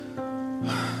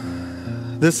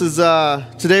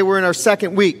Today we're in our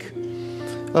second week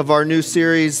of our new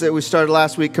series that we started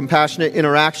last week, Compassionate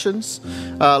Interactions.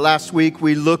 Last week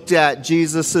we looked at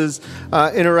Jesus'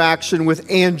 interaction with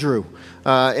Andrew.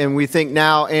 And we think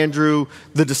now Andrew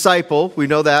the disciple, we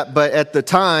know that, but at the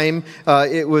time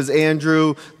it was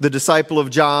Andrew the disciple of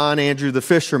John, Andrew the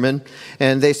fisherman,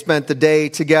 and they spent the day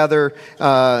together,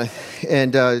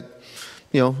 Andrew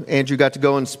got to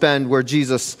go and spend where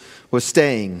Jesus was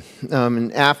staying.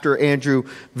 And after Andrew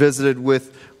visited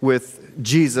with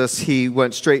Jesus, he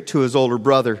went straight to his older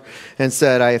brother and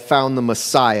said, "I have found the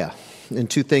Messiah." And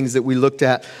two things that we looked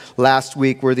at last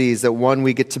week were these, that one,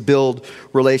 we get to build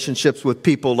relationships with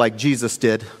people like Jesus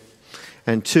did.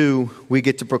 And two, we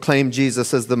get to proclaim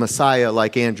Jesus as the Messiah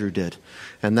like Andrew did.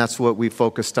 And that's what we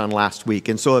focused on last week.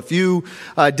 And so if you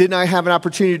did not have an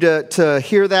opportunity to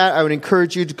hear that, I would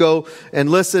encourage you to go and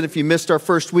listen. If you missed our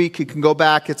first week, you can go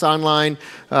back. It's online.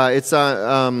 You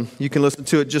can listen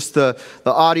to it, just the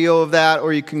audio of that,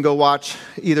 or you can go watch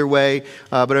either way.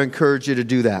 But I encourage you to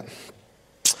do that.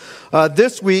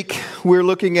 This week, we're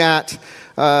looking at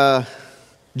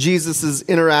Jesus'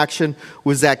 interaction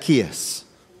with Zacchaeus.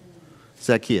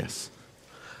 Zacchaeus.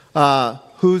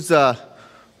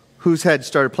 Whose head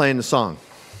started playing the song?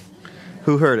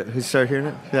 Who heard it? Who started hearing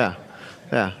it?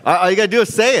 Yeah. All you got to do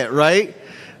is say it, right?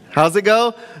 How's it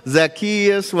go?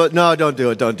 Zacchaeus. What? No, don't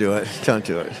do it. Don't do it. Don't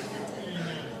do it.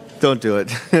 Don't do it.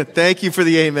 Thank you for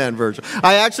the amen, Virgil.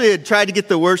 I actually had tried to get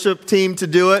the worship team to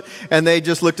do it, and they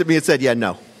just looked at me and said, "Yeah,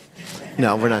 no,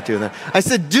 we're not doing that." I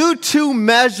said, "Do 2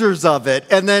 measures of it,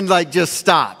 and then just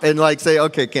stop and say,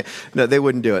 okay, can't." No, they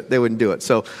wouldn't do it. They wouldn't do it.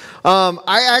 So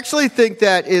I actually think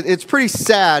that it's pretty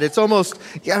sad. It's almost,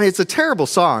 it's a terrible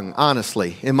song,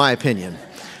 honestly, in my opinion.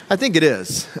 I think it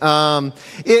is.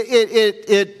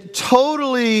 It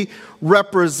totally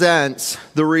represents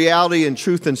the reality and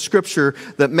truth in Scripture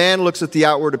that man looks at the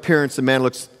outward appearance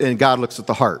and God looks at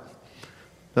the heart,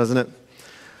 doesn't it?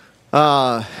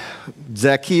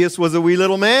 Zacchaeus was a wee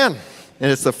little man,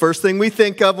 and it's the first thing we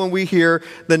think of when we hear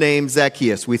the name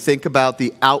Zacchaeus. We think about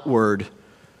the outward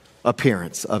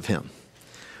appearance of him.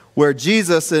 Where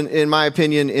Jesus, in my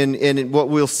opinion, in what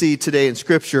we'll see today in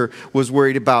Scripture, was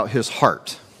worried about his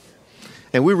heart.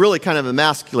 And we really kind of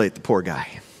emasculate the poor guy.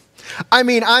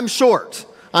 I'm short.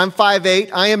 I'm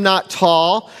 5'8". I am not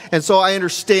tall, and so I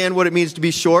understand what it means to be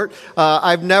short.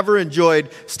 I've never enjoyed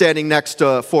standing next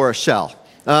to Forrest Shell.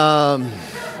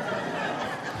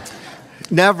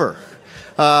 Never.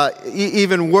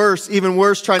 Even worse,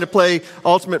 trying to play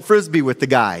ultimate frisbee with the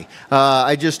guy.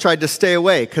 I just tried to stay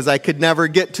away because I could never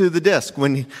get to the disc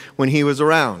when he was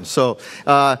around. So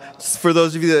for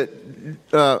those of you that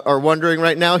are wondering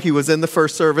right now, he was in the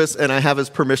first service, and I have his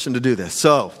permission to do this.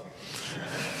 So,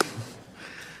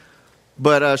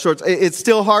 but shorts. It's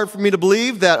still hard for me to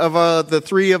believe that of the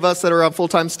 3 of us that are on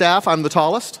full-time staff, I'm the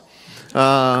tallest.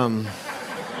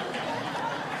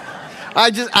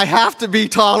 I have to be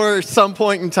taller at some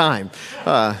point in time.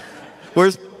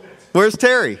 Where's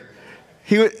Terry?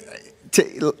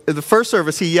 The first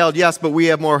service he yelled yes, but we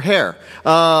have more hair.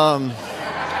 And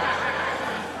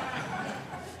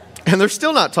they're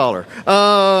still not taller.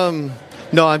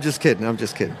 No, I'm just kidding.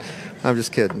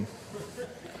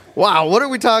 Wow, what are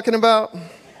we talking about?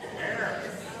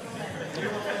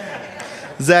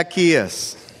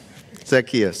 Zacchaeus.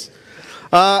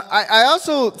 I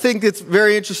also think it's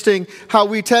very interesting how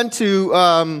we tend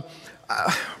to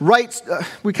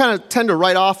we kind of tend to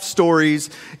write off stories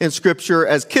in Scripture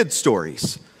as kid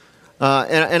stories.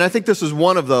 And I think this is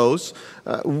one of those.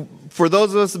 For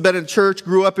those of us who have been in church,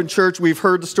 grew up in church, we've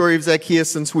heard the story of Zacchaeus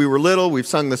since we were little. We've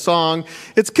sung the song.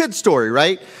 It's a kid story,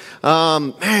 right?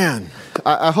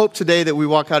 I hope today that we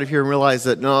walk out of here and realize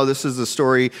that, no, this is a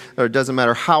story, or it doesn't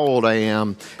matter how old I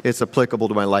am, it's applicable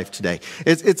to my life today.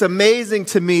 It's amazing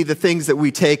to me the things that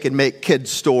we take and make kid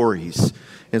stories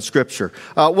in Scripture.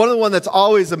 One of the ones that's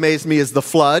always amazed me is the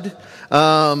flood.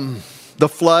 The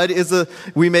flood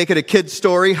we make it a kid's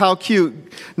story. How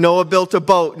cute. Noah built a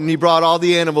boat and he brought all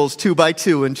the animals 2 by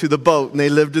 2 into the boat and they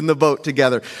lived in the boat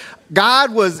together.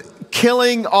 God was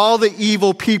killing all the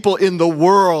evil people in the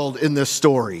world in this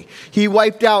story. He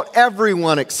wiped out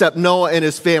everyone except Noah and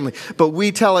his family. But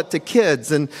we tell it to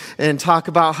kids and talk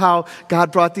about how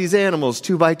God brought these animals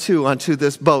 2 by 2 onto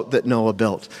this boat that Noah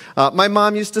built. My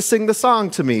mom used to sing the song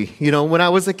to me, when I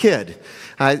was a kid.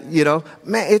 Man,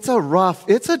 it's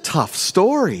a tough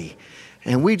story.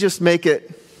 And we just make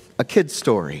it a kid's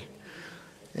story.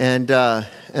 And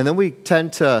then we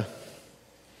tend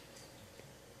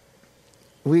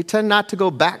not to go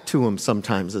back to them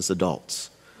sometimes as adults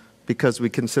because we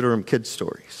consider them kid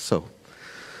stories.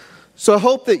 So I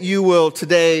hope that you will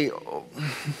today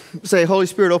say, Holy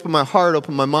Spirit, open my heart,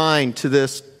 open my mind to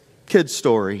this kid's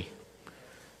story.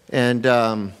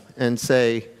 And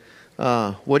say,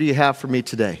 what do you have for me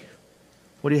today?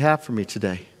 What do you have for me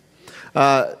today?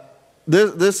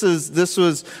 This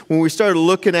was when we started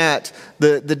looking at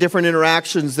the different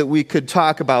interactions that we could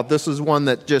talk about. This was one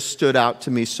that just stood out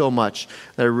to me so much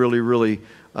that I really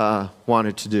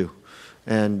wanted to do,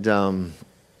 and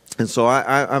so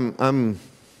I'm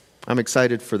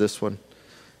excited for this one,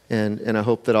 and I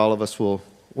hope that all of us will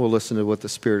listen to what the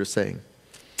Spirit is saying.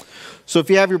 So if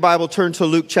you have your Bible, turn to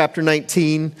Luke chapter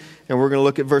 19, and we're going to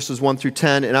look at verses 1 through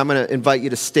 10, and I'm going to invite you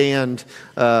to stand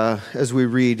as we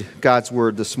read God's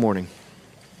Word this morning.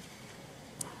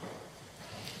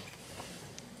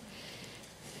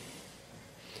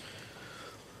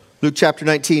 Luke chapter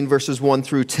 19, verses 1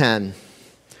 through 10.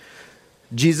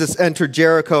 Jesus entered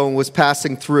Jericho and was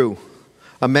passing through.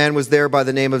 A man was there by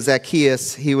the name of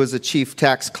Zacchaeus. He was a chief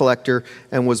tax collector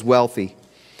and was wealthy.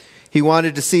 He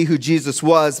wanted to see who Jesus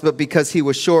was, but because he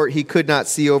was short, he could not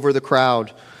see over the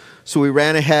crowd. So he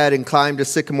ran ahead and climbed a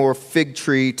sycamore fig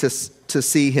tree to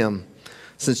see him,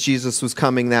 since Jesus was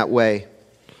coming that way.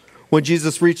 When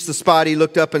Jesus reached the spot, he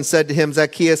looked up and said to him,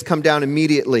 Zacchaeus, come down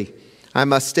immediately. I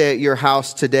must stay at your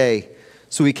house today.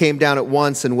 So he came down at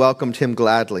once and welcomed him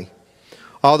gladly.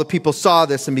 All the people saw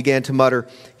this and began to mutter,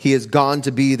 he has gone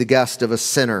to be the guest of a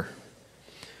sinner.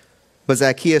 But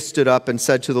Zacchaeus stood up and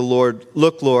said to the Lord,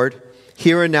 look, Lord,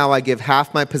 here and now I give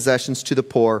half my possessions to the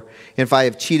poor, and if I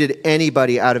have cheated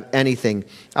anybody out of anything,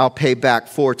 I'll pay back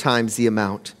 4 times the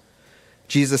amount.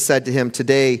 Jesus said to him,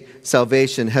 today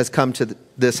salvation has come to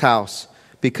this house,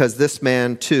 because this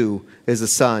man too is a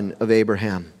son of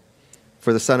Abraham.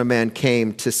 For the Son of Man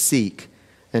came to seek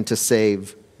and to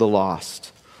save the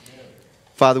lost.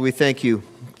 Father, we thank you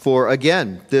for,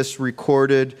 again, this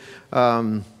recorded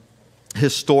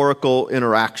historical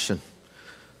interaction,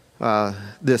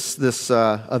 this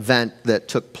event that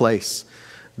took place,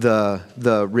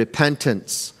 the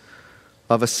repentance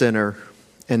of a sinner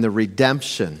and the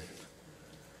redemption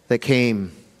that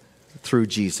came through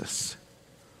Jesus.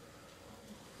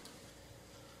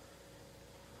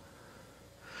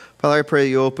 Father, I pray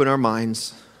you open our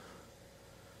minds,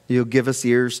 you'll give us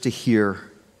ears to hear,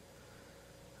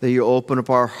 that you open up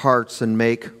our hearts and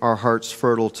make our hearts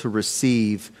fertile to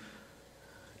receive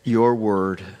your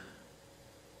word,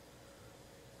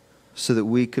 so that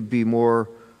we could be more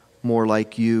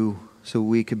like you, so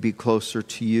we could be closer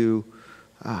to you,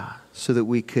 so that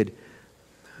we could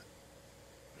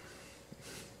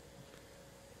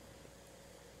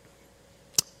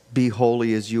be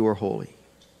holy as you are holy,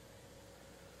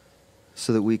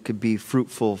 so that we could be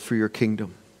fruitful for your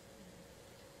kingdom.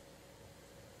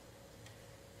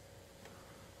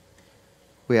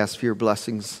 We ask for your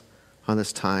blessings on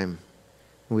this time.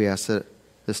 We ask that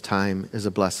this time is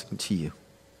a blessing to you.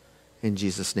 In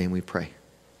Jesus' name we pray.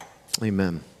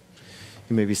 Amen.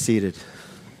 You may be seated.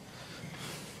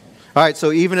 All right,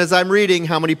 so even as I'm reading,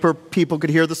 how many people could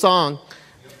hear the song?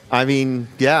 I mean,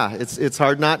 yeah, it's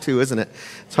hard not to, isn't it?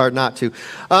 It's hard not to.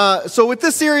 So with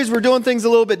this series, we're doing things a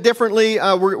little bit differently.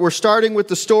 We're starting with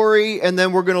the story, and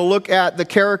then we're going to look at the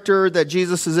character that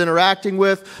Jesus is interacting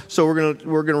with. So we're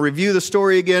going to review the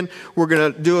story again. We're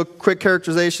going to do a quick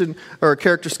characterization or a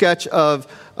character sketch of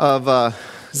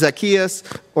Zacchaeus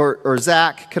or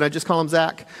Zach. Can I just call him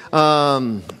Zach?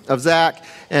 Of Zach,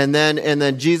 and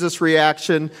then Jesus'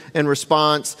 reaction and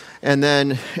response, and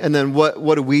then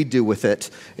what do we do with it?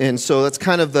 And so that's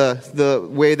kind of the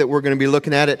way that we're going to be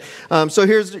looking at it. So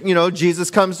here's,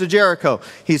 Jesus comes to Jericho.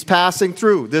 He's passing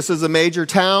through. This is a major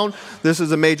town. This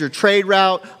is a major trade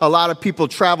route. A lot of people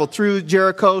travel through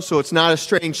Jericho, so it's not a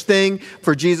strange thing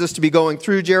for Jesus to be going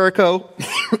through Jericho.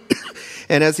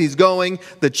 And as he's going,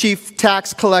 the chief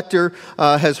tax collector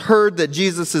has heard that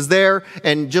Jesus is there,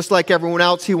 and just like everyone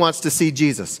else, he wants to see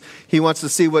Jesus. He wants to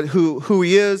see who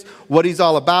he is, what he's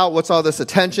all about, what's all this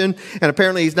attention. And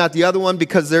apparently he's not the other one,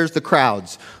 because there's the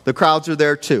crowds. The crowds are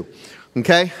there too.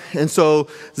 Okay? And so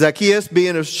Zacchaeus,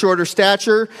 being of shorter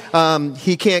stature,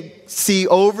 he can't see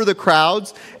over the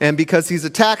crowds, and because he's a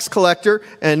tax collector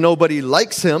and nobody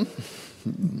likes him,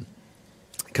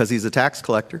 because he's a tax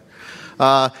collector,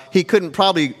 he couldn't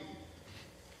probably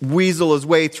weasel his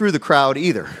way through the crowd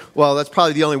either. Well, that's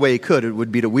probably the only way he could. It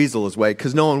would be to weasel his way,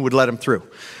 because no one would let him through.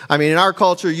 I mean, in our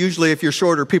culture, usually if you're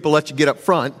shorter, people let you get up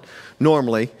front,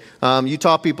 normally.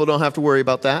 Utah people don't have to worry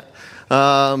about that.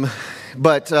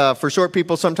 But for short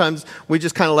people, sometimes we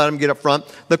just kind of let them get up front.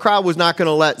 The crowd was not going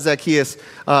to let Zacchaeus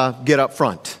get up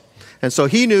front. And so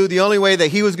he knew the only way that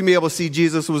he was going to be able to see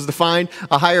Jesus was to find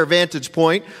a higher vantage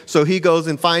point. So he goes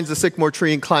and finds the sycamore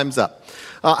tree and climbs up.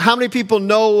 How many people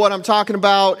know what I'm talking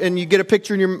about, and you get a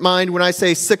picture in your mind when I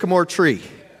say sycamore tree?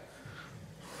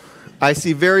 I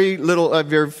see very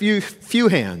few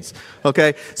hands.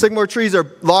 Okay, sycamore trees are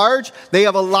large. They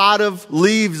have a lot of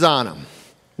leaves on them.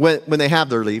 When they have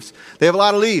their leaves, they have a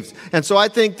lot of leaves. And so I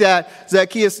think that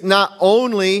Zacchaeus not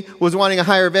only was wanting a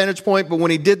higher vantage point, but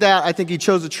when he did that, I think he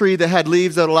chose a tree that had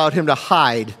leaves that allowed him to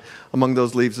hide among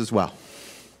those leaves as well.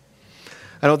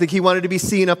 I don't think he wanted to be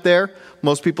seen up there.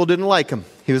 Most people didn't like him.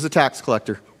 He was a tax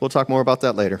collector. We'll talk more about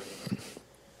that later.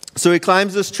 So he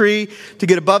climbs this tree to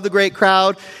get above the great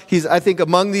crowd. He's, I think,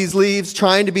 among these leaves,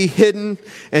 trying to be hidden.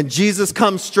 And Jesus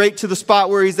comes straight to the spot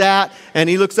where he's at. And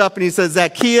he looks up and he says,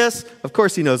 Zacchaeus. Of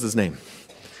course he knows his name.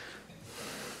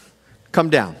 Come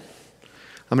down.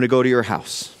 I'm going to go to your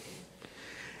house.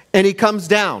 And he comes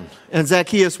down. And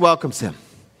Zacchaeus welcomes him.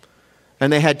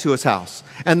 And they head to his house.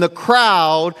 And the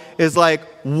crowd is like,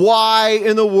 why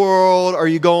in the world are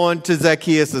you going to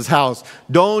Zacchaeus' house?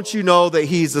 Don't you know that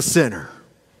he's a sinner?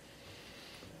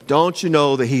 Don't you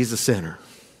know that he's a sinner?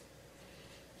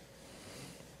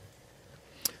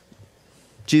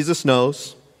 Jesus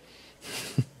knows.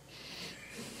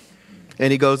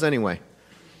 And he goes anyway.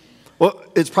 Well,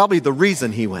 it's probably the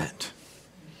reason he went.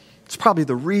 It's probably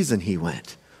the reason he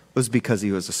went was because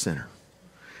he was a sinner.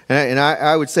 And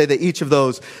I would say that each of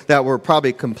those that were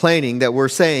probably complaining, that were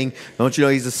saying, don't you know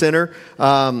he's a sinner?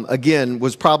 Again,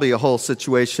 was probably a whole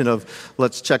situation of,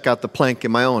 let's check out the plank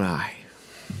in my own eye.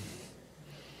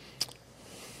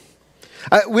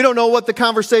 We don't know what the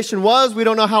conversation was. We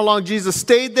don't know how long Jesus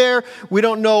stayed there. We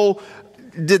don't know,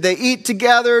 did they eat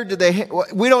together?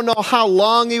 We don't know how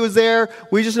long he was there.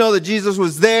 We just know that Jesus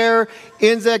was there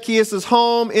in Zacchaeus'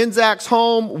 home, in Zach's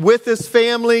home, with his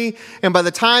family. And by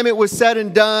the time it was said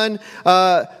and done,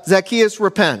 Zacchaeus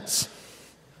repents.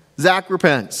 Zach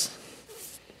repents.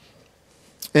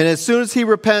 And as soon as he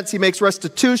repents, he makes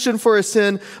restitution for his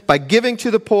sin by giving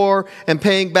to the poor and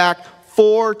paying back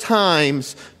 4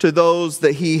 times to those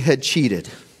that he had cheated.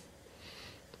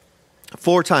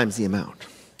 4 times the amount.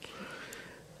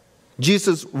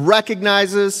 Jesus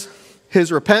recognizes his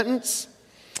repentance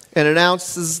and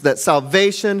announces that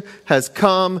salvation has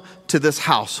come to this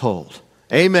household.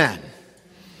 Amen.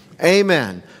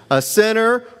 Amen. A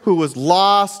sinner who was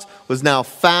lost was now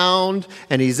found,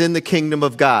 and he's in the kingdom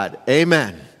of God.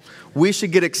 Amen. We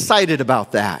should get excited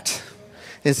about that.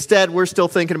 Instead, we're still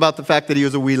thinking about the fact that he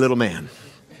was a wee little man.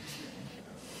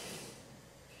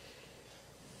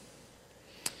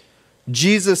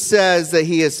 Jesus says that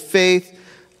he has faith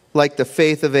like the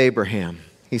faith of Abraham.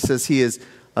 He says he is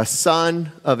a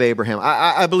son of Abraham.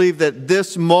 I believe that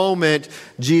this moment,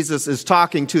 Jesus is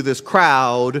talking to this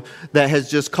crowd that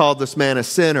has just called this man a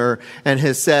sinner and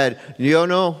has said,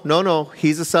 no,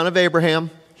 he's a son of Abraham.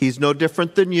 He's no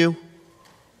different than you.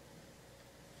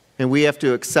 And we have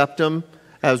to accept him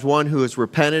as one who has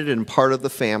repented and part of the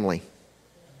family.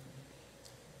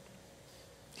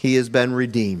 He has been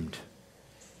redeemed.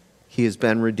 He has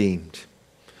been redeemed.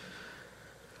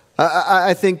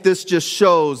 I think this just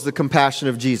shows the compassion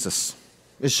of Jesus.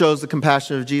 It shows the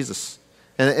compassion of Jesus.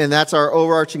 And that's our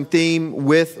overarching theme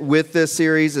with this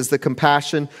series is the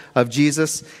compassion of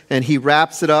Jesus. And he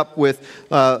wraps it up with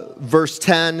verse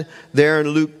 10 there in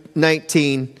Luke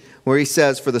 19, where he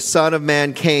says, "For the Son of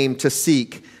Man came to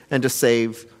seek and to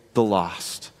save the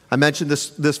lost." I mentioned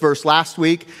this verse last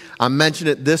week. I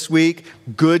mentioned it this week.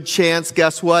 Good chance,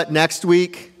 guess what? Next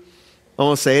week, I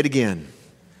want to say it again.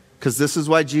 Because this is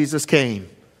why Jesus came.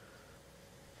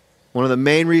 One of the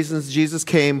main reasons Jesus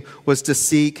came was to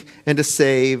seek and to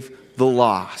save the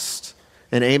lost.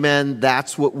 And amen,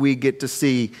 that's what we get to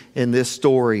see in this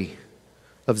story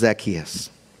of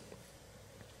Zacchaeus.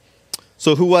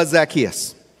 So who was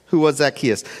Zacchaeus? Who was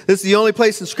Zacchaeus? This is the only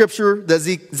place in Scripture that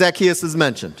Zacchaeus is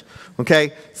mentioned.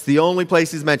 Okay? It's the only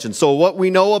place he's mentioned. So what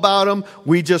we know about him,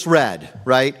 we just read,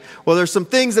 right? Well, there's some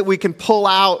things that we can pull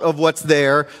out of what's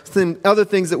there. Some other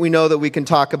things that we know that we can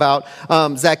talk about.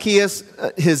 Zacchaeus,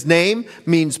 his name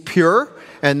means pure.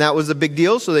 And that was a big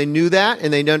deal. So they knew that.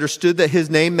 And they understood that his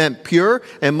name meant pure.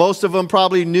 And most of them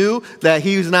probably knew that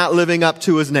he was not living up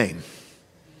to his name.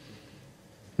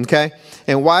 Okay?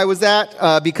 And why was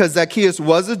that? Because Zacchaeus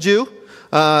was a Jew.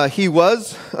 He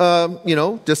was,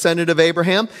 descendant of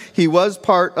Abraham. He was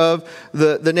part of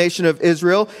the nation of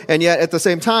Israel. And yet at the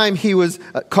same time, he was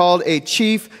called a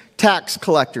chief tax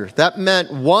collector. That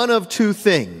meant one of two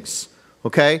things.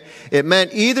 Okay? It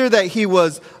meant either that he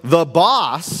was the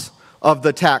boss of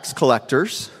the tax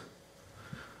collectors,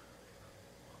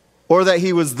 or that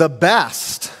he was the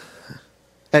best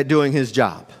at doing his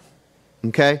job.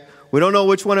 Okay? We don't know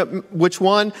which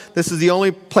one. This is the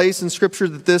only place in Scripture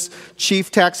that this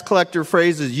chief tax collector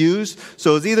phrase is used.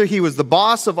 So it's either he was the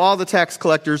boss of all the tax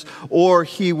collectors or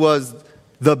he was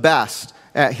the best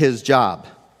at his job.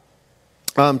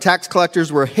 Tax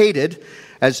collectors were hated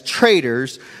as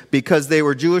traitors because they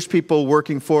were Jewish people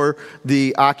working for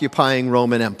the occupying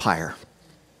Roman Empire.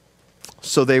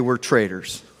 So they were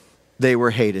traitors. They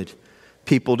were hated.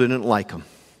 People didn't like them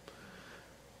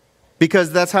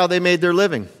because that's how they made their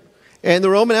living. And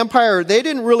the Roman Empire, they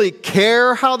didn't really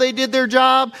care how they did their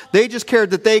job. They just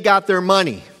cared that they got their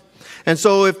money. And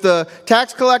so if the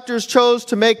tax collectors chose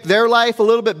to make their life a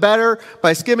little bit better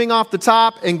by skimming off the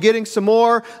top and getting some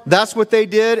more, that's what they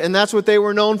did, and that's what they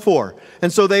were known for.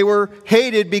 And so they were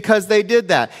hated because they did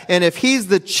that. And if he's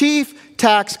the chief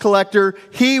tax collector,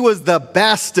 he was the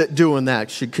best at doing that.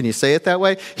 Can you say it that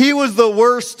way? He was the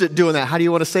worst at doing that. How do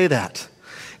you want to say that?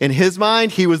 In his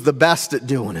mind, he was the best at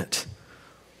doing it.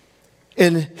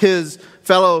 In his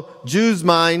fellow Jews'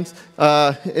 minds,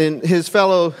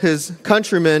 his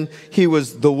countrymen, he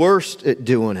was the worst at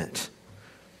doing it.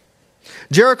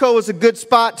 Jericho was a good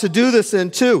spot to do this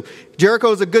in too.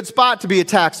 Jericho is a good spot to be a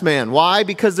tax man. Why?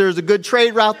 Because there's a good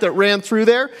trade route that ran through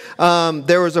there.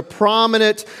 There was a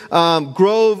prominent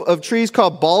grove of trees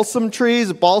called balsam trees,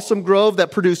 a balsam grove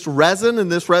that produced resin,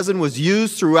 and this resin was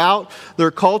used throughout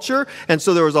their culture. And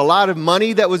so there was a lot of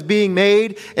money that was being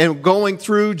made and going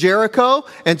through Jericho.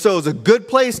 And so it was a good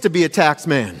place to be a tax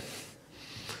man.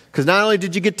 Because not only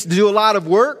did you get to do a lot of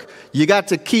work, you got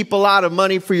to keep a lot of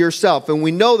money for yourself. And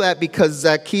we know that because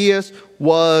Zacchaeus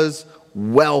was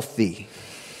wealthy.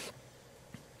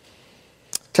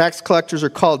 Tax collectors are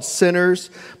called sinners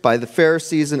by the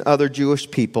Pharisees and other Jewish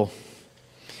people.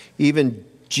 Even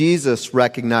Jesus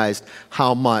recognized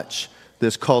how much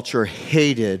this culture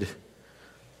hated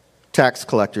tax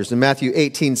collectors. In Matthew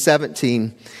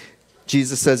 18:17,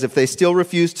 Jesus says, if they still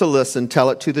refuse to listen,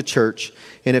 tell it to the church.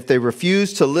 And if they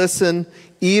refuse to listen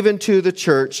even to the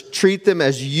church, treat them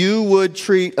as you would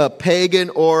treat a pagan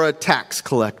or a tax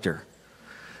collector.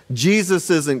 Jesus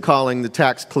isn't calling the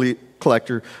tax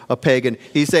collector a pagan.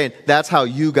 He's saying that's how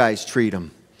you guys treat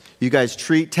them. You guys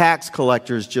treat tax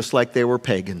collectors just like they were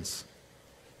pagans.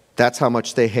 That's how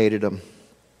much they hated them.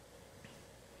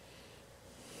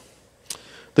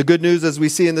 The good news, as we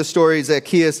see in this story,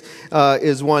 Zacchaeus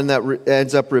is one that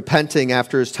ends up repenting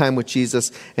after his time with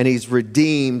Jesus, and he's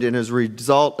redeemed. And as a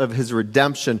result of his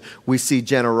redemption, we see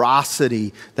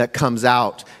generosity that comes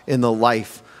out in the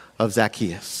life of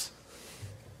Zacchaeus.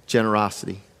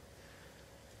 Generosity.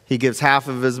 He gives half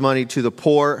of his money to the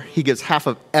poor. He gives half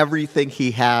of everything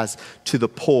he has to the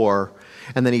poor,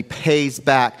 and then he pays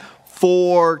back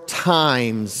 4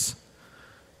 times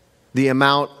the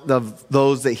amount of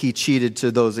those that he cheated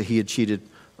to those that he had cheated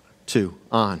to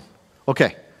on.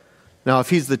 Okay, now if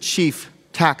he's the chief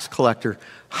tax collector,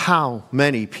 how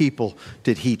many people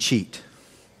did he cheat?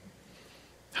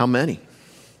 How many?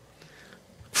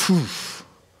 Whew.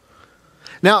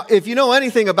 Now, if you know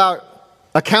anything about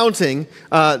accounting,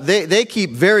 they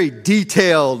keep very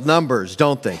detailed numbers,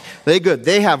 don't they?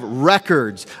 They have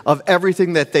records of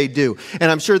everything that they do.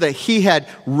 And I'm sure that he had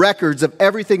records of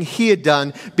everything he had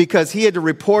done because he had to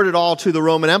report it all to the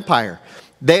Roman Empire.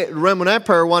 The Roman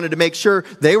Empire wanted to make sure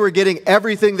they were getting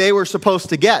everything they were supposed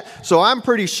to get. So I'm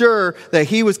pretty sure that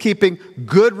he was keeping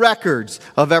good records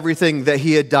of everything that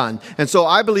he had done. And so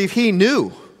I believe he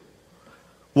knew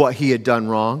what he had done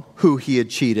wrong, who he had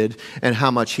cheated, and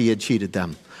how much he had cheated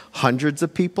them. Hundreds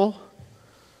of people?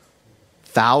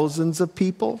 Thousands of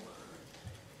people?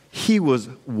 He was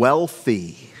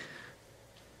wealthy.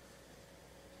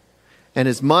 And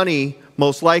his money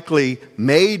most likely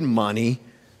made money.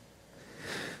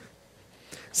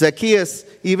 Zacchaeus,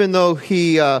 even though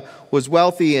he was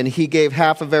wealthy and he gave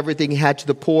half of everything he had to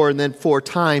the poor, and then 4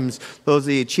 times those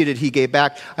that he had cheated he gave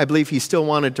back, I believe he still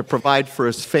wanted to provide for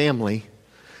his family.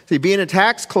 See, being a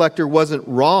tax collector wasn't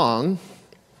wrong.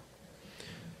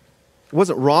 It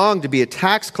wasn't wrong to be a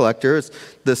tax collector. It's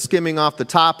the skimming off the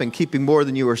top and keeping more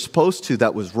than you were supposed to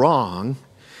that was wrong.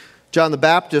 John the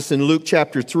Baptist in Luke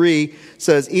chapter 3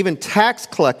 says, even tax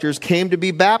collectors came to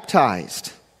be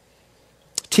baptized.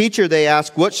 Teacher, they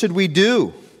ask, what should we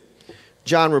do?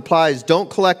 John replies, don't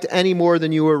collect any more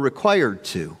than you are required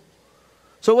to.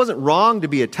 So it wasn't wrong to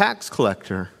be a tax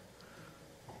collector,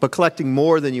 but collecting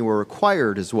more than you were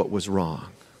required is what was wrong.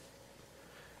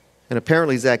 And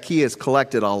apparently Zacchaeus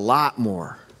collected a lot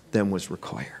more than was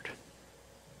required.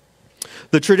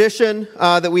 The tradition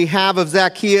that we have of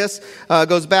Zacchaeus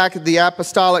goes back to the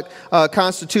apostolic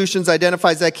constitutions,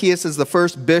 identify Zacchaeus as the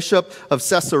first bishop of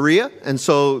Caesarea. And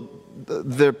so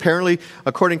apparently,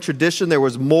 according to tradition, there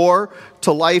was more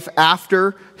to life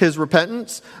after his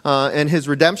repentance and his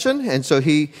redemption. And so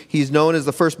he's known as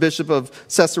the first bishop of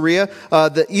Caesarea.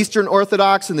 The Eastern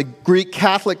Orthodox and the Greek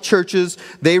Catholic churches,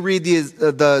 they read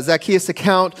the Zacchaeus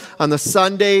account on the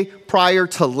Sunday prior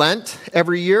to Lent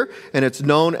every year, and it's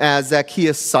known as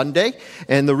Zacchaeus Sunday.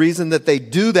 And the reason that they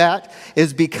do that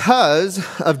is because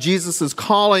of Jesus'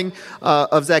 calling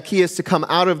of Zacchaeus to come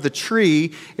out of the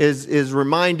tree is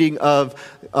reminding of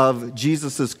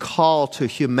Jesus' call to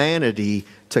humanity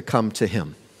to come to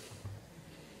him.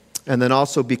 And then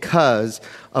also because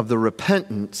of the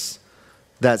repentance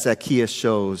that Zacchaeus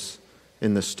shows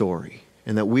in the story,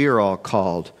 and that we are all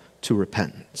called to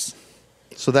repentance.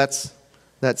 So that's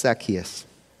Zacchaeus.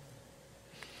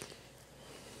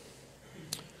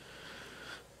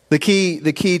 The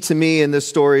key to me in this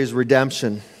story is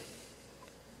redemption.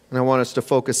 And I want us to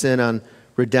focus in on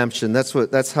redemption.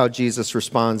 That's how Jesus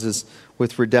responds, is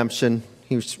with redemption.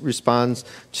 He responds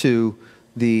to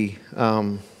the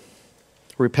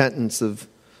repentance of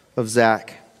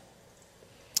Zacchaeus.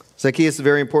 Zacchaeus is a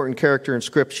very important character in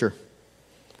Scripture.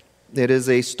 It is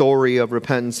a story of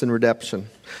repentance and redemption.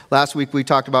 Last week we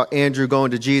talked about Andrew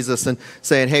going to Jesus and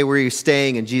saying, hey, where are you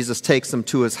staying? And Jesus takes him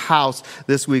to his house.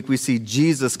 This week we see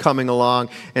Jesus coming along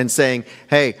and saying,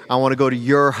 hey, I want to go to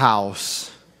your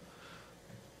house.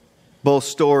 Both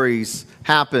stories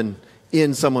happen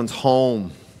in someone's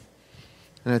home.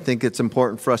 And I think it's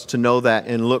important for us to know that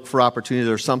and look for opportunities.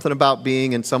 There's something about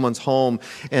being in someone's home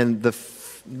and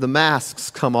the masks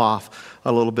come off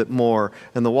a little bit more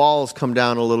and the walls come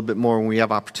down a little bit more when we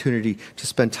have opportunity to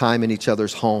spend time in each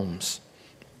other's homes.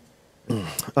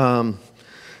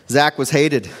 Zach was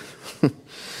hated.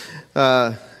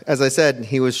 As I said,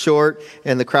 he was short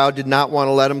and the crowd did not want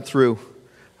to let him through.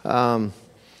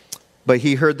 But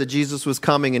he heard that Jesus was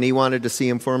coming and he wanted to see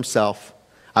him for himself.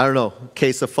 I don't know,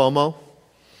 case of FOMO,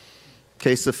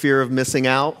 case of fear of missing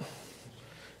out.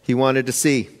 He wanted to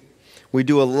see. We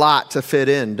do a lot to fit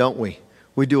in, don't we?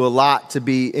 We do a lot to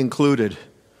be included.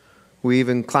 We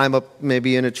even climb up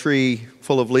maybe in a tree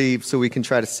full of leaves so we can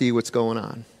try to see what's going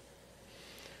on.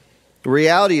 The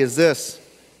reality is this.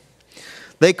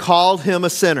 They called him a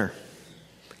sinner.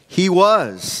 He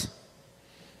was.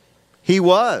 He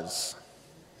was.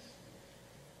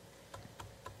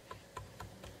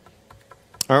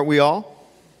 Aren't we all?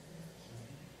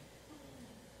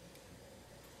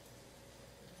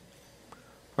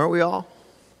 Aren't we all?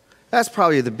 That's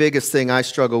probably the biggest thing I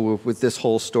struggle with this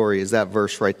whole story is that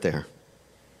verse right there.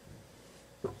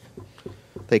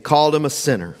 They called him a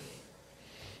sinner.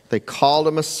 They called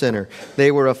him a sinner.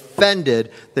 They were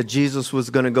offended that Jesus was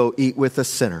going to go eat with a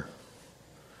sinner.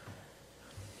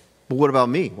 But what about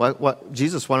me?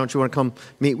 Jesus, why don't you want to come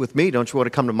meet with me? Don't you want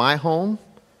to come to my home?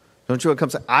 Don't you want to come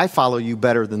say, I follow you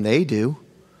better than they do?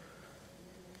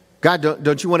 God,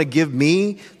 don't you want to give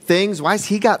me things? Why has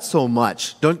he got so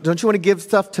much? Don't you want to give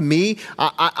stuff to me?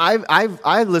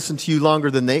 I've listened to you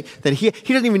longer than he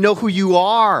doesn't even know who you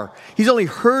are. He's only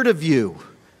heard of you.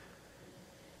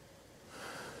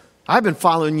 I've been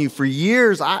following you for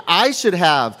years. I should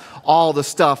have all the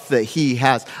stuff that he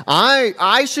has.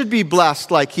 I should be blessed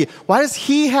like he. Why does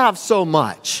he have so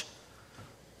much?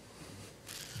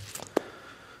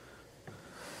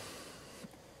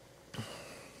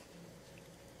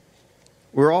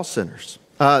 We're all sinners.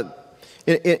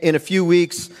 In a few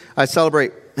weeks, I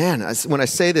celebrate, when I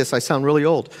say this, I sound really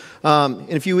old.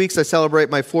 In a few weeks, I celebrate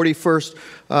my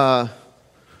 41st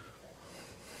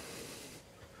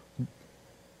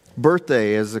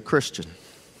birthday as a Christian.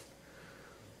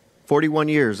 41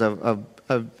 years I've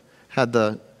had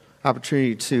the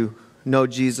opportunity to know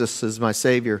Jesus as my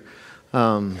Savior.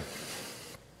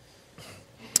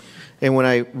 And when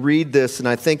I read this and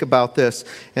I think about this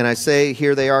and I say,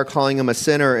 here they are calling him a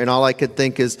sinner, and all I could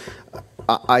think is,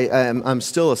 I'm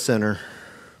still a sinner.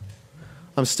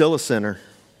 I'm still a sinner.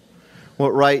 What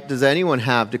right does anyone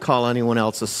have to call anyone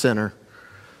else a sinner?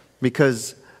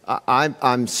 Because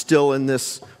I'm still in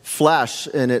this flesh,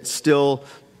 and I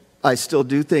still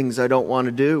do things I don't want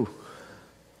to do.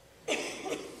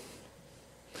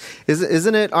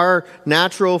 Isn't it our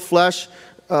natural flesh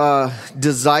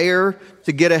desire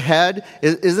to get ahead?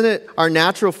 Isn't it our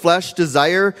natural flesh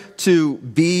desire to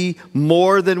be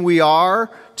more than we are,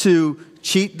 to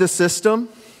cheat the system?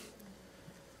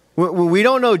 When we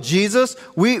don't know Jesus,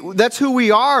 that's who we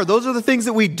are. Those are the things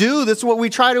that we do. That's what we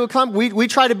try to accomplish. We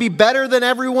try to be better than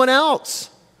everyone else.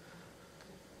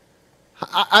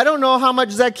 I don't know how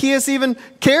much Zacchaeus even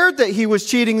cared that he was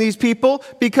cheating these people,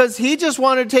 because he just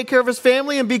wanted to take care of his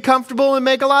family and be comfortable and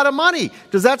make a lot of money.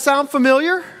 Does that sound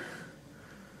familiar?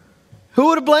 Who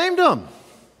would have blamed him?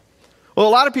 Well, a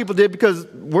lot of people did because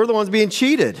we're the ones being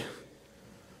cheated.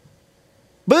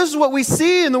 But this is what we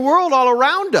see in the world all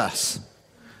around us.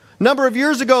 A number of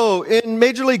years ago in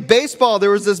Major League Baseball, there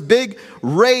was this big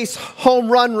race,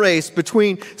 home run race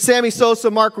between Sammy Sosa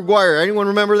and Mark McGwire. Anyone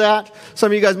remember that?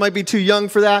 Some of you guys might be too young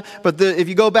for that. But if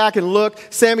you go back and look,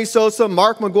 Sammy Sosa,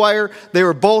 Mark McGwire, they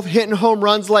were both hitting home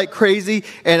runs like crazy.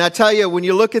 And I tell you, when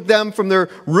you look at them from their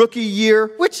rookie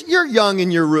year, which you're young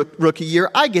in your rookie year,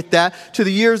 I get that, to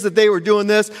the years that they were doing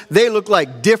this, they looked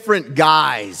like different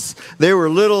guys. They were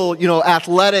little,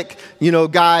 athletic,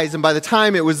 guys. And by the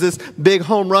time it was this big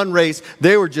home run race,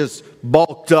 they were just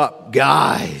bulked up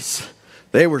guys.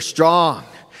 They were strong.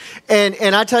 And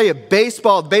I tell you,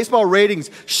 baseball ratings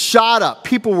shot up.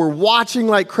 People were watching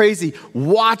like crazy,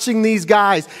 watching these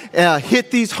guys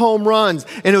hit these home runs.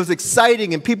 And it was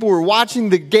exciting. And people were watching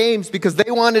the games because they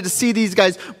wanted to see these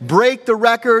guys break the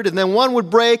record. And then one would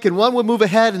break and one would move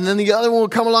ahead. And then the other one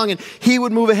would come along and he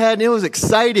would move ahead. And it was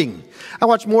exciting. I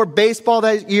watched more baseball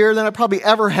that year than I probably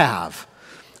ever have.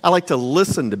 I like to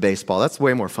listen to baseball. That's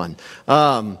way more fun.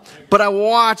 But I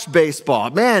watched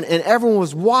baseball, man, and everyone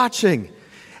was watching.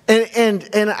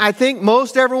 And I think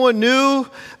most everyone knew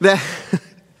that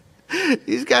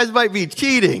these guys might be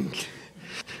cheating.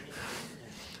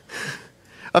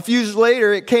 A few years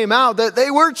later, it came out that they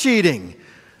were cheating.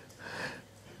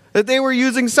 That they were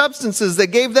using substances that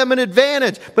gave them an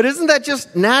advantage. But isn't that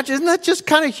just natural? Isn't that just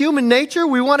kind of human nature?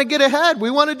 We want to get ahead.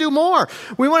 We want to do more.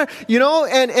 We want to,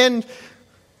 and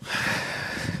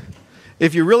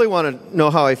if you really want to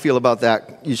know how I feel about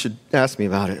that, you should ask me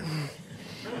about it.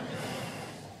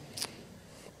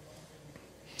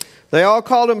 They all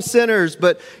called him sinners,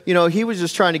 but, he was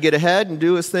just trying to get ahead and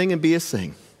do his thing and be his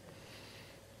thing.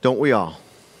 Don't we all?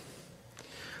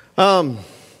 Yeah,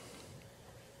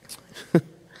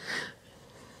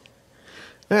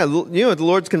 you know what the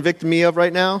Lord's convicting me of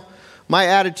right now? My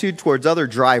attitude towards other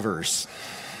drivers.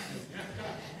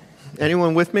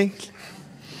 Anyone with me?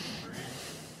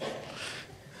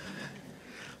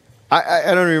 I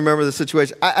don't even remember the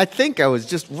situation. I think I was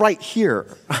just right here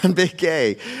on Big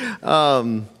A.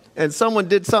 And someone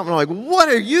did something, I'm like, what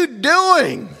are you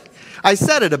doing? I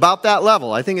said it about that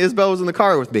level. I think Isabel was in the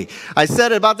car with me. I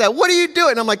said it about that. What are you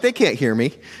doing? And I'm like, they can't hear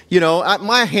me.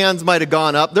 My hands might have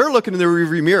gone up. They're looking in the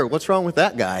rearview mirror. What's wrong with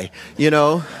that guy? And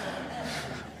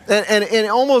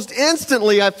almost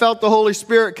instantly, I felt the Holy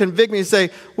Spirit convict me and say,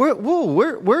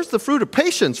 where's the fruit of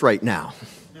patience right now?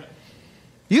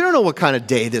 You don't know what kind of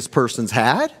day this person's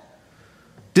had.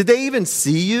 Did they even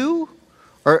see you?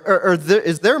 Or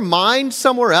is their mind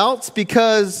somewhere else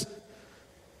because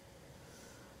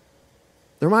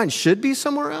their mind should be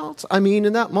somewhere else?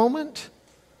 In that moment?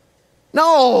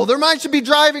 No, their mind should be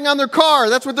driving on their car.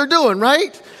 That's what they're doing,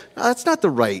 right? No, that's not the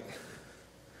right.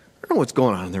 I don't know what's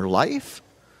going on in their life.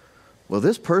 Will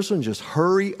this person just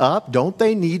hurry up? Don't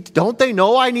they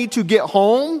know I need to get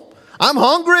home? I'm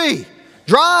hungry.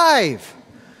 Drive.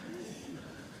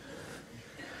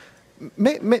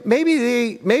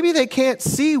 Maybe they can't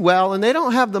see well and they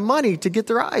don't have the money to get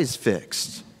their eyes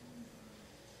fixed.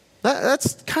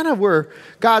 That's kind of where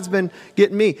God's been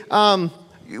getting me.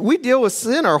 We deal with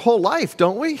sin our whole life,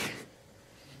 don't we?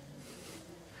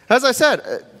 As I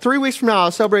said, 3 weeks from now,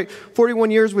 I'll celebrate 41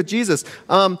 years with Jesus.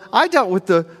 I dealt with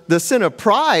the sin of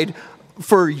pride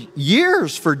for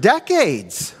years, for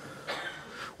decades.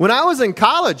 When I was in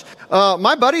college,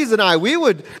 my buddies and I, we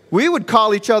would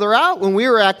call each other out when we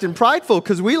were acting prideful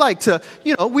because we like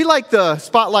the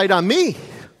spotlight on me.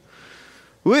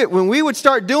 When we would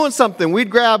start doing something, we'd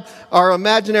grab our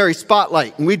imaginary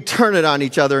spotlight and we'd turn it on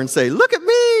each other and say, look at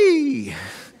me,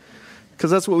 because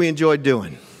that's what we enjoyed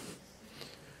doing.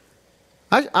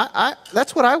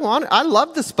 That's what I wanted. I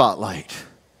loved the spotlight.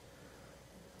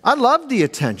 I loved the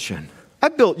attention. I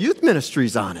built youth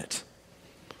ministries on it,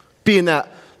 being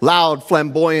that loud,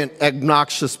 flamboyant,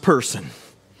 obnoxious person.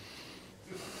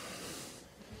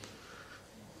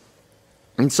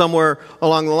 And somewhere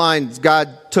along the lines, God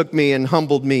took me and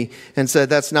humbled me and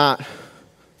said, it's not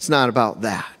about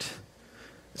that.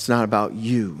 It's not about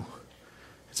you.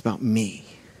 It's about me.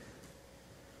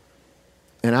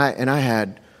 And I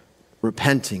had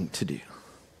repenting to do.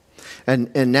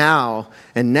 And now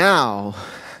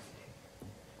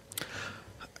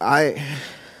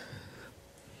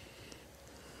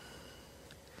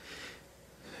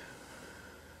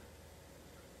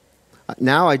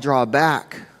I draw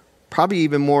back, probably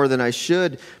even more than I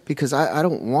should, because I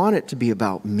don't want it to be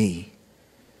about me.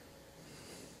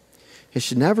 It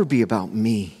should never be about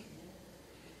me.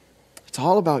 It's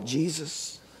all about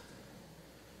Jesus.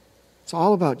 It's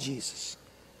all about Jesus.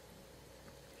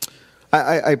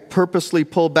 I purposely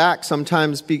pull back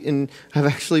sometimes, and I've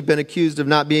actually been accused of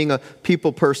not being a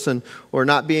people person or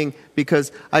not being,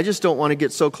 because I just don't want to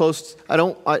get so close. I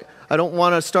don't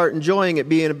want to start enjoying it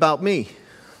being about me.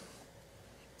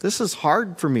 This is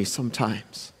hard for me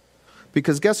sometimes,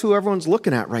 because guess who everyone's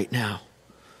looking at right now?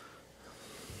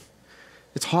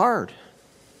 It's hard.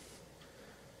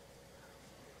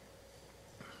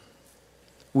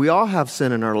 We all have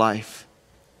sin in our life.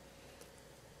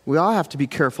 We all have to be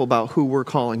careful about who we're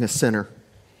calling a sinner.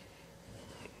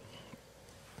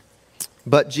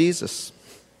 But Jesus,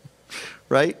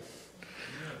 right?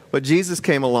 But Jesus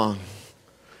came along.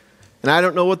 And I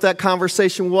don't know what that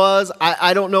conversation was.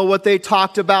 I don't know what they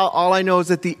talked about. All I know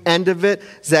is at the end of it,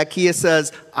 Zacchaeus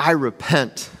says, I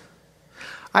repent.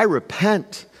 I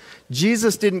repent.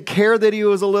 Jesus didn't care that he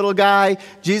was a little guy.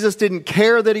 Jesus didn't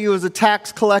care that he was a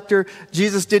tax collector.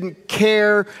 Jesus didn't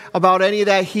care about any of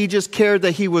that. He just cared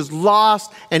that he was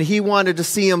lost and he wanted to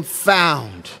see him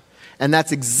found. And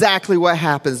that's exactly what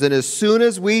happens. And as soon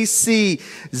as we see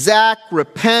Zach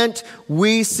repent,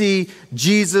 we see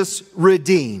Jesus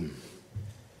redeem.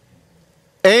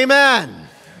 Amen.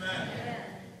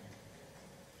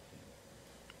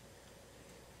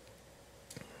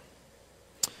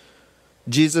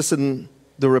 Jesus and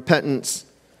the repentance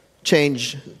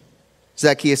change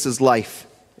Zacchaeus' life,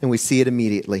 and we see it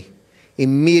immediately.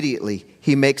 Immediately,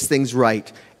 he makes things right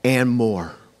and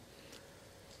more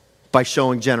by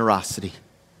showing generosity.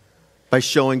 By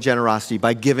showing generosity,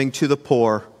 by giving to the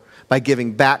poor, by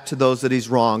giving back to those that he's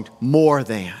wronged, more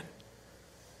than.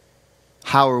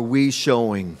 How are we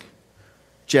showing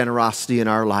generosity in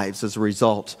our lives as a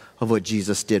result of what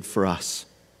Jesus did for us?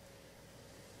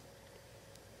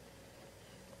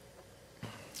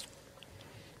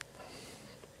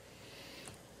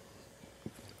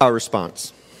 Our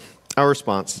response.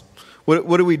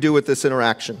 What do we do with this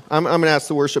interaction? I'm going to ask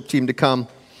the worship team to come.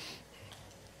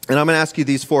 And I'm going to ask you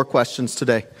these 4 questions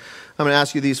today. And I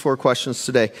want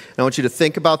you to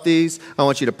think about these. I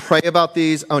want you to pray about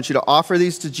these. I want you to offer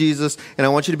these to Jesus. And I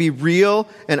want you to be real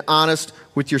and honest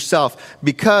with yourself.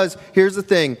 Because here's the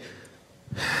thing.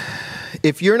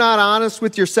 If you're not honest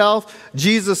with yourself,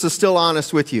 Jesus is still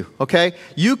honest with you. Okay?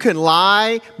 You can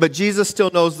lie, but Jesus still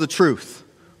knows the truth.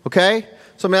 Okay?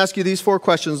 So I'm going to ask you these 4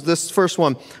 questions. This first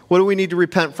one, what do we need to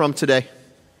repent from today?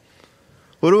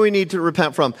 What do we need to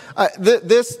repent from?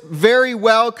 This very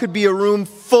well could be a room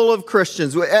full of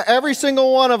Christians. Every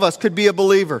single one of us could be a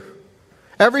believer.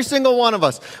 Every single one of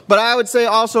us. But I would say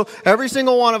also, every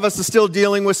single one of us is still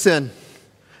dealing with sin.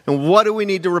 And what do we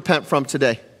need to repent from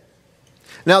today?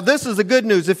 Now, this is the good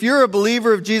news. If you're a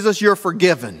believer of Jesus, you're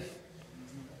forgiven.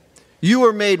 You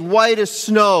are made white as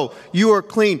snow. You are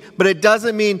clean. But it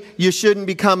doesn't mean you shouldn't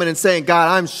be coming and saying,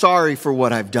 God, I'm sorry for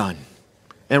what I've done.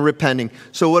 And repenting.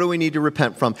 So what do we need to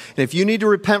repent from? And if you need to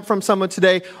repent from someone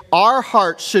today, our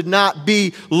heart should not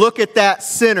be, look at that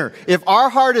sinner. If our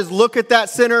heart is, look at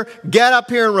that sinner, get up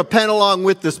here and repent along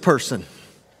with this person.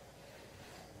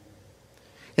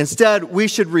 Instead, we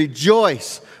should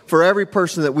rejoice for every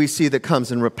person that we see that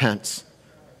comes and repents.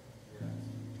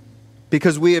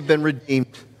 Because we have been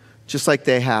redeemed. Just like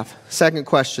they have. Second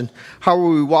question, how are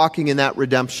we walking in that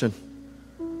redemption?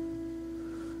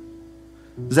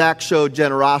 Zach showed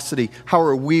generosity. How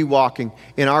are we walking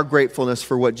in our gratefulness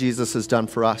for what Jesus has done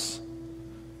for us?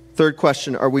 Third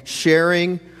question, are we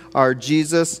sharing our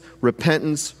Jesus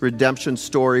repentance redemption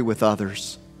story with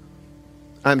others?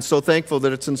 I'm so thankful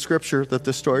that it's in Scripture, that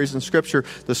the story's in Scripture.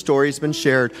 The story's been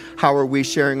shared. How are we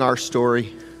sharing our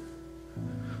story?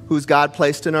 Who's God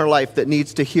placed in our life that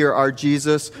needs to hear our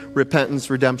Jesus repentance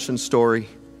redemption story?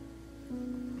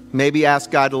 Maybe ask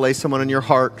God to lay someone in your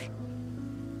heart.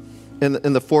 And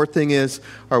the fourth thing is,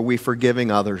 are we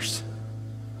forgiving others?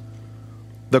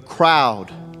 The crowd.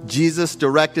 Jesus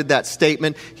directed that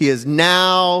statement. He is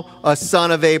now a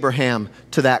son of Abraham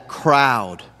to that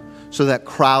crowd. So that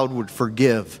crowd would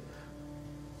forgive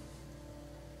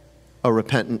a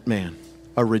repentant man,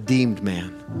 a redeemed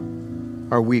man.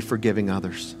 Are we forgiving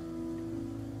others?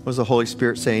 What is the Holy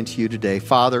Spirit saying to you today?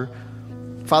 Father,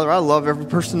 I love every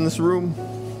person in this room.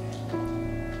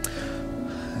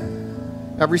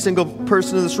 Every single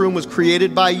person in this room was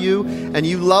created by you, and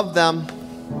you love them.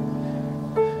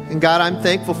 And God, I'm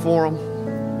thankful for them.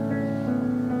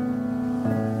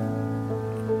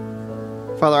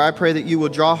 Father, I pray that you will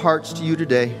draw hearts to you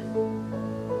today.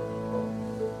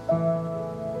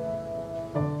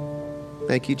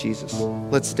 Thank you, Jesus.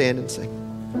 Let's stand and sing.